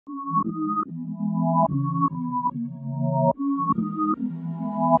Yo,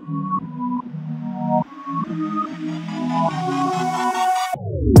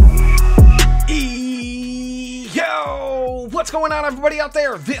 what's going on, everybody out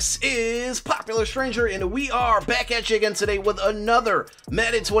there? This is Popular Stranger, and we are back at you again today with another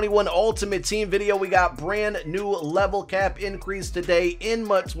Madden 21 Ultimate Team video. We got brand new level cap increase today in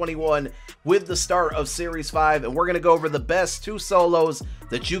MUT 21 with the start of Series 5, and we're going to go over the best 2 solos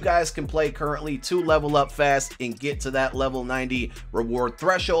that you guys can play currently to level up fast and get to that level 90 reward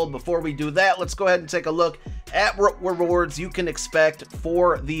threshold. Before we do that, let's go ahead and take a look at what rewards you can expect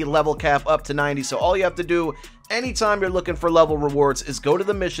for the level cap up to 90. So all you have to do anytime you're looking for level rewards is go to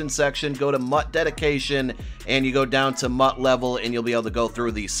the mission section, go to MUT dedication, and you go down to MUT level, and you'll be able to go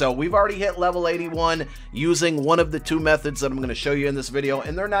through these. So we've already hit level 81 using one of the 2 methods that I'm going to show you in this video,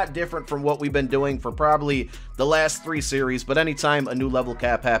 and they're not different from what we've been doing for probably the last 3 series, but anytime a new level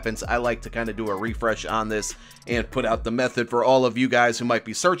cap happens, I like to kind of do a refresh on this and put out the method for all of you guys who might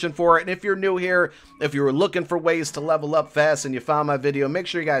be searching for it. And if you're new here, if you were looking for ways to level up fast and you found my video, make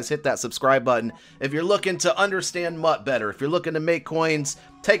sure you guys hit that subscribe button. If you're looking to understand MUT better, if you're looking to make coins,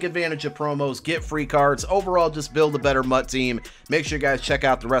 take advantage of promos, get free cards, overall just build a better MUT team, make sure you guys check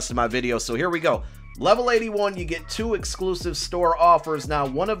out the rest of my videos. So here we go. Level 81, you get 2 exclusive store offers. Now,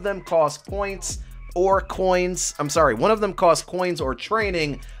 one of them costs points or coins. I'm sorry, one of them costs coins or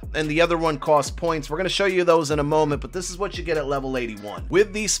training, and the other one costs points. We're going to show you those in a moment, but this is what you get at level 81.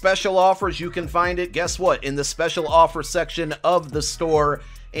 With these special offers, you can find it, guess what, in the special offer section of the store.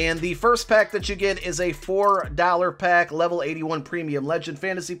 And the first pack that you get is a $4 pack, level 81 premium legend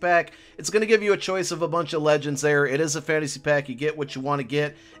fantasy pack. It's going to give you a choice of a bunch of legends there. It is a fantasy pack. You get what you want to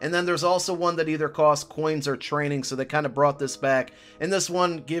get. And then there's also one that either costs coins or training, so they kind of brought this back. And this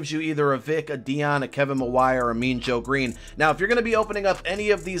one gives you either a Vic, a Dion, a Kevin Maguire, or a Mean Joe Green. Now, if you're going to be opening up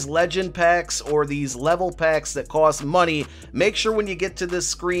any of these legend packs or these level packs that cost money, make sure when you get to this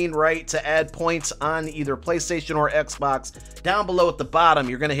screen, right, to add points on either PlayStation or Xbox. Down below at the bottom,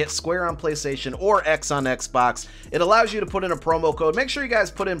 you're going to hit square on PlayStation or X on Xbox. It allows you to put in a promo code. Make sure you guys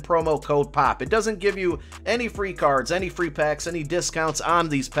put in promo code POP. It doesn't give you any free cards, any free packs, any discounts on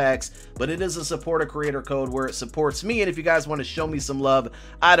these packs, but it is a support a creator code where it supports me. And if you guys want to show me some love,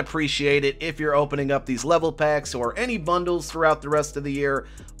 I'd appreciate it if you're opening up these level packs or any bundles throughout the rest of the year.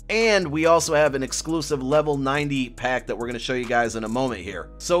 And we also have an exclusive level 90 pack that we're going to show you guys in a moment here.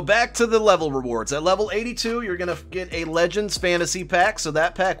 So back to the level rewards. At level 82, you're going to get a Legends Fantasy pack. So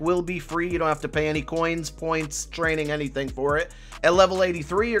that pack will be free. You don't have to pay any coins, points, training, anything for it. At level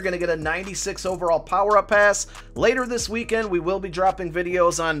 83, you're going to get a 96 overall power-up pass. Later this weekend, we will be dropping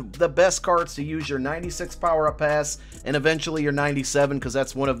videos on the best cards to use your 96 power-up pass and eventually your 97, because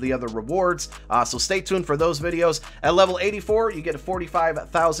that's one of the other rewards. So stay tuned for those videos. At level 84, you get a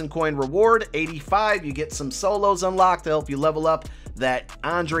 45,000 coin reward. 85, you get some solos unlocked to help you level up that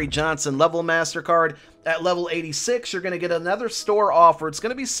Andre Johnson level master card. At level 86, you're going to get another store offer. It's going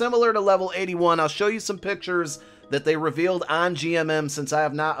to be similar to level 81. I'll show you some pictures that they revealed on GMM since I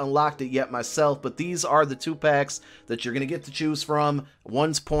have not unlocked it yet myself, but these are the 2 packs that you're going to get to choose from.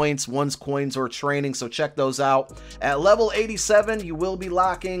 One's points, one's coins or training, so check those out. At level 87, you will be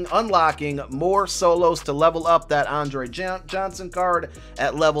unlocking more solos to level up that Andre Johnson card.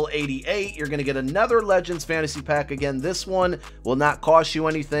 At level 88, you're going to get another Legends Fantasy pack. Again, this one will not cost you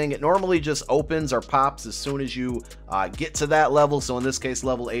anything. It normally just opens or pops as soon as you get to that level, so in this case,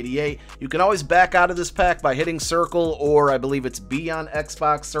 level 88. You can always back out of this pack by hitting circle, or I believe it's B on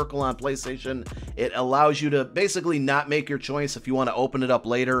Xbox, circle on PlayStation. It allows you to basically not make your choice if you want to open it up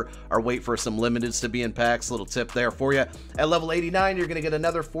later or wait for some limiteds to be in packs. Little tip there for you. At level 89, you're going to get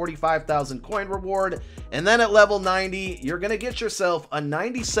another 45,000 coin reward. And then at level 90, you're going to get yourself a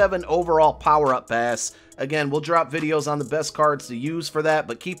 97 overall power-up pass. Again, we'll drop videos on the best cards to use for that,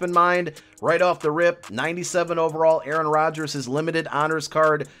 but keep in mind, right off the rip, 97 overall Aaron Rodgers, his limited honors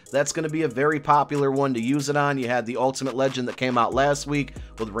card. That's going to be a very popular one to use it on. You had the Ultimate Legend that came out last week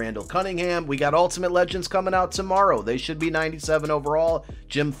with Randall Cunningham. We got Ultimate Legends coming out tomorrow. They should be 97 overall.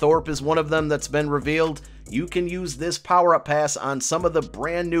 Jim Thorpe is one of them that's been revealed. You can use this power-up pass on some of the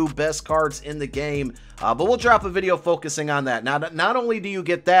brand new best cards in the game, but we'll drop a video focusing on that. Now, not only do you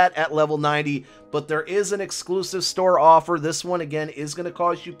get that at level 90, but there is an exclusive store offer. This one, again, is going to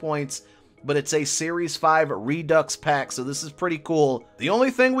cost you points, but it's a Series 5 Redux pack, so this is pretty cool. The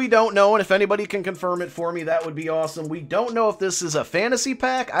only thing we don't know, and if anybody can confirm it for me, that would be awesome. We don't know if this is a fantasy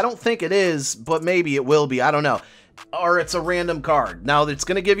pack. I don't think it is, but maybe it will be. I don't know. Or it's a random card. Now, it's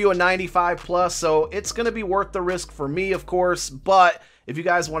going to give you a 95 plus, so it's going to be worth the risk for me, of course, but if you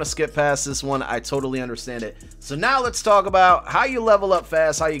guys want to skip past this one, I totally understand it. So now let's talk about how you level up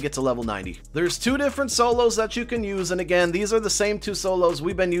fast, how you get to level 90. There's two different solos that you can use, and again, these are the same two solos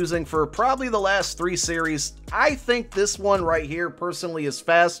we've been using for probably the last 3 series. I think this one right here personally is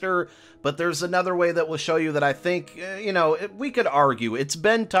faster, but there's another way that will show you that I think, you know, we could argue. It's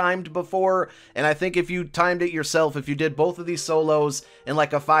been timed before, and I think if you timed it yourself, if you did both of these solos in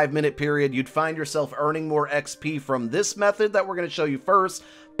like a 5-minute period, you'd find yourself earning more XP from this method that we're going to show you first.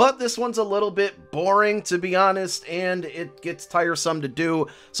 But this one's a little bit boring, to be honest, and it gets tiresome to do.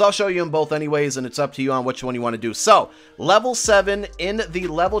 So I'll show you them both anyways, and it's up to you on which one you want to do. So, level 7 in the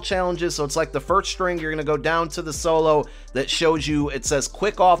level challenges. So it's like the first string. You're going to go down to the solo that shows you, it says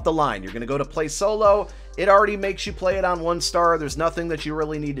quick off the line. You're going to go to play solo. It already makes you play it on 1 star. There's nothing that you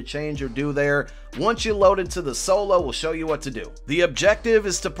really need to change or do there. Once you load into the solo, we'll show you what to do. The objective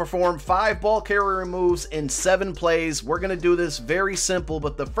is to perform 5 ball carrier moves in 7 plays. We're going to do this very simple,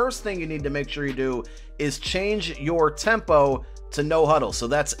 but the first thing you need to make sure you do is change your tempo to no huddle. So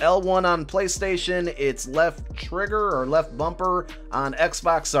that's L1 on PlayStation, it's left trigger or left bumper on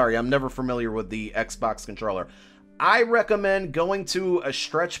Xbox. Sorry, I'm never familiar with the Xbox controller. I recommend going to a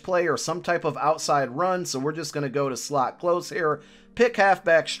stretch play or some type of outside run. So we're just going to go to slot close here, pick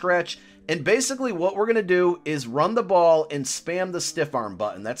halfback stretch. And basically what we're going to do is run the ball and spam the stiff arm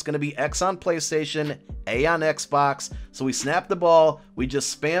button. That's going to be X on PlayStation, A on Xbox. So we snap the ball, we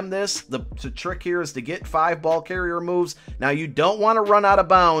just spam this. The trick here is to get 5 ball carrier moves. Now you don't want to run out of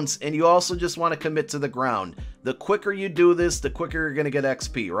bounds, and you also just want to commit to the ground. The quicker you do this, the quicker you're going to get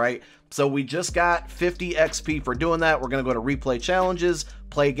XP, right? So we just got 50 XP for doing that. We're going to go to replay challenges,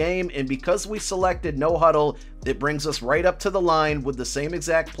 play game, and because we selected no huddle, it brings us right up to the line with the same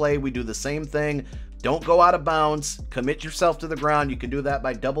exact play. We do the same thing. Don't go out of bounds. Commit yourself to the ground. You can do that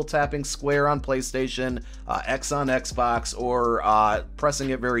by double tapping square on PlayStation, X on Xbox, or pressing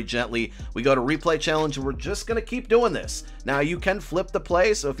it very gently. We go to replay challenge, and we're just going to keep doing this. Now, you can flip the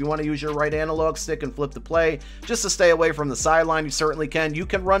play, so if you want to use your right analog stick and flip the play, just to stay away from the sideline, you certainly can. You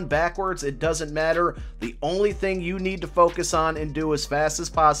can run backwards. It doesn't matter. The only thing you need to focus on and do as fast as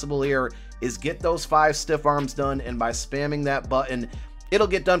possible here is get those 5 stiff arms done, and by spamming that button, it'll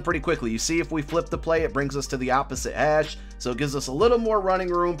get done pretty quickly. You see, if we flip the play, it brings us to the opposite hash. So it gives us a little more running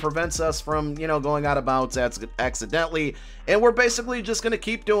room, prevents us from, you know, going out of bounds accidentally. And we're basically just going to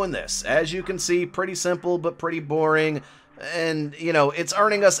keep doing this. As you can see, pretty simple, but pretty boring. And, you know, it's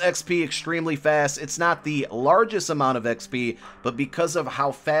earning us XP extremely fast. It's not the largest amount of XP, but because of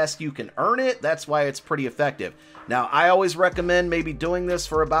how fast you can earn it, that's why it's pretty effective. Now, I always recommend maybe doing this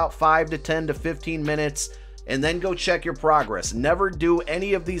for about 5 to 10 to 15 minutes, and then go check your progress. Never do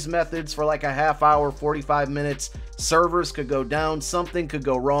any of these methods for like a half hour, 45 minutes. Servers could go down, something could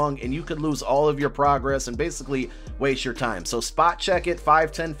go wrong, and you could lose all of your progress and basically waste your time. So spot check it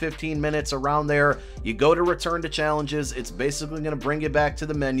 5, 10, 15 minutes around there. You go to return to challenges. It's basically going to bring you back to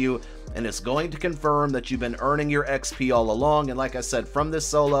the menu, and it's going to confirm that you've been earning your XP all along. And like I said, from this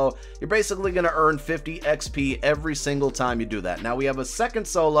solo, you're basically going to earn 50 XP every single time you do that. Now we have a second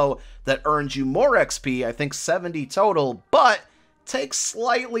solo that earns you more XP, I think 70 total, but takes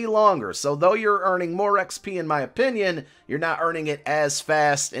slightly longer. So though you're earning more XP, in my opinion, you're not earning it as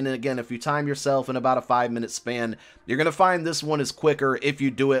fast. And again, if you time yourself in about a 5-minute span, you're going to find this one is quicker if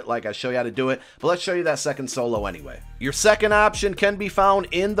you do it like I show you how to do it. But let's show you that second solo anyway. Your second option can be found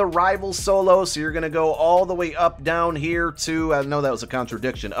in the rival solo. So you're going to go all the way up down here to, I know that was a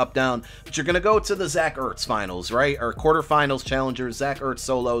contradiction, up down, but you're going to go to the Zach Ertz finals, right? Or quarterfinals challengers, Zach Ertz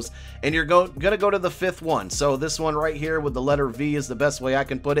solos. And you're going to go to the 5th one. So this one right here with the letter V is the best way I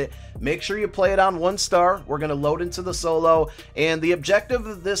can put it. Make sure you play it on 1 star. We're going to load into the solo, and the objective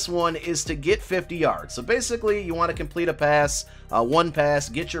of this one is to get 50 yards. So basically you want to complete a pass, 1 pass,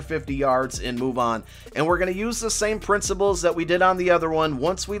 get your 50 yards and move on. And we're going to use the same principles that we did on the other one.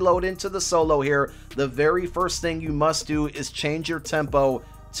 Once we load into the solo here, the very first thing you must do is change your tempo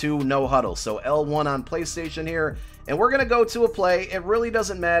to no huddle. So L1 on PlayStation here, and we're going to go to a play. It really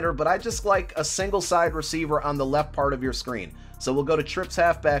doesn't matter, but I just like a single side receiver on the left part of your screen. So we'll go to trips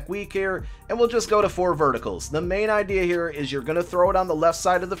halfback weak here, and we'll just go to 4 verticals. The main idea here is you're going to throw it on the left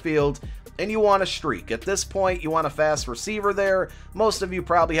side of the field, and you want a streak. At this point, you want a fast receiver there. Most of you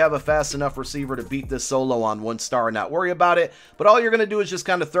probably have a fast enough receiver to beat this solo on 1 star and not worry about it. But all you're going to do is just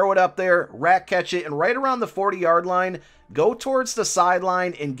kind of throw it up there, rack catch it, and right around the 40-yard line, go towards the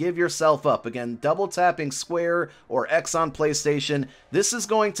sideline and give yourself up. Again, double tapping square or X on PlayStation. This is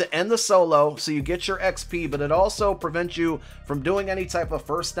going to end the solo, so you get your XP, but it also prevents you from doing any type of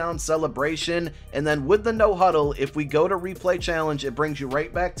first down celebration. And then with the no huddle, if we go to replay challenge, it brings you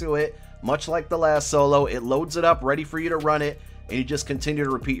right back to it. Much like the last solo, it loads it up ready for you to run it. and you just continue to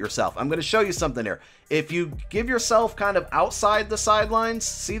repeat yourself. I'm going to show you something here. If you give yourself kind of outside the sidelines,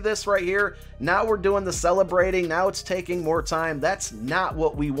 see this right here? Now we're doing the celebrating. Now it's taking more time. That's not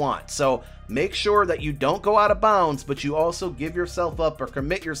what we want. So make sure that you don't go out of bounds, but you also give yourself up or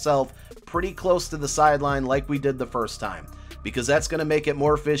commit yourself pretty close to the sideline like we did the first time, because that's going to make it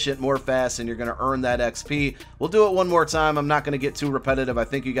more efficient, more fast, and you're going to earn that XP. We'll do it one more time. I'm not going to get too repetitive. I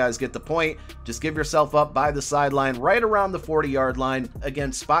think you guys get the point. Just give yourself up by the sideline right around the 40-yard line.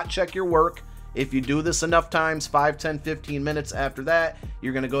 Again, spot check your work. If you do this enough times, 5, 10, 15 minutes after that,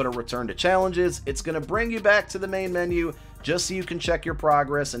 you're going to go to return to challenges. It's going to bring you back to the main menu just so you can check your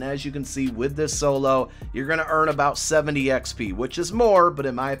progress. And as you can see with this solo, you're going to earn about 70 XP, which is more, but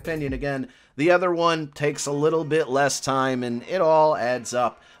in my opinion, again, the other one takes a little bit less time and it all adds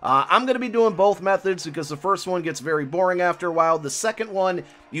up. I'm going to be doing both methods because the first one gets very boring after a while. The second one,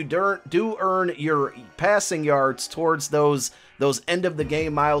 you do earn your passing yards towards those end of the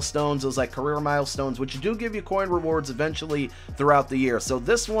game milestones, those like career milestones, which do give you coin rewards eventually throughout the year. So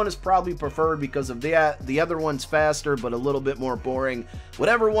this one is probably preferred because of that. The other one's faster, but a little bit more boring.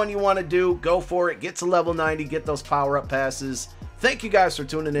 Whatever one you want to do, go for it. Get to level 90, get those power-up passes. Thank you guys for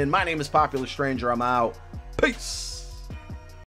tuning in. My name is Popular Stranger. I'm out. Peace.